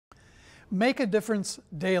Make a difference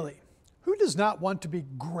daily. Who does not want to be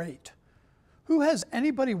great? Who has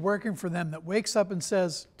anybody working for them that wakes up and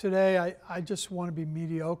says, today I just want to be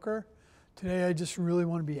mediocre. Today I just really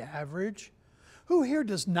want to be average. Who here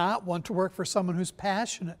does not want to work for someone who's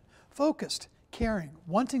passionate, focused, caring,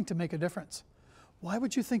 wanting to make a difference? Why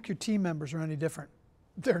would you think your team members are any different?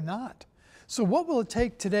 They're not. So what will it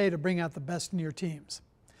take today to bring out the best in your teams?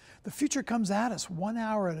 The future comes at us 1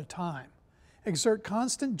 hour at a time. Exert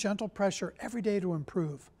constant, gentle pressure every day to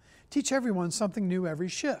improve. Teach everyone something new every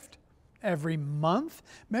shift. Every month,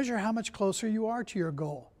 measure how much closer you are to your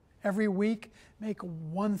goal. Every week, make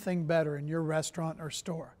one thing better in your restaurant or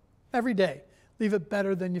store. Every day, leave it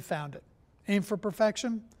better than you found it. Aim for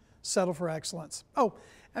perfection, settle for excellence. Oh,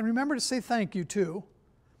 and remember to say thank you too.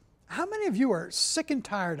 How many of you are sick and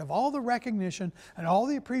tired of all the recognition and all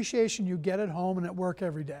the appreciation you get at home and at work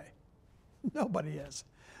every day? Nobody is.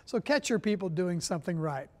 So catch your people doing something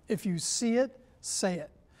right. If you see it, say it.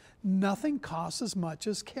 Nothing costs as much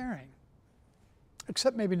as caring,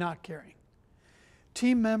 except maybe not caring.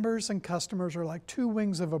 Team members and customers are like two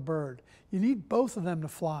wings of a bird. You need both of them to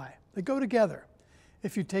fly. They go together.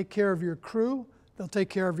 If you take care of your crew, they'll take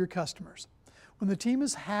care of your customers. When the team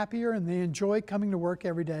is happier and they enjoy coming to work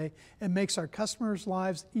every day, it makes our customers'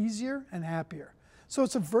 lives easier and happier. So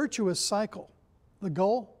it's a virtuous cycle. The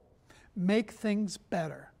goal? Make things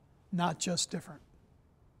better, not just different.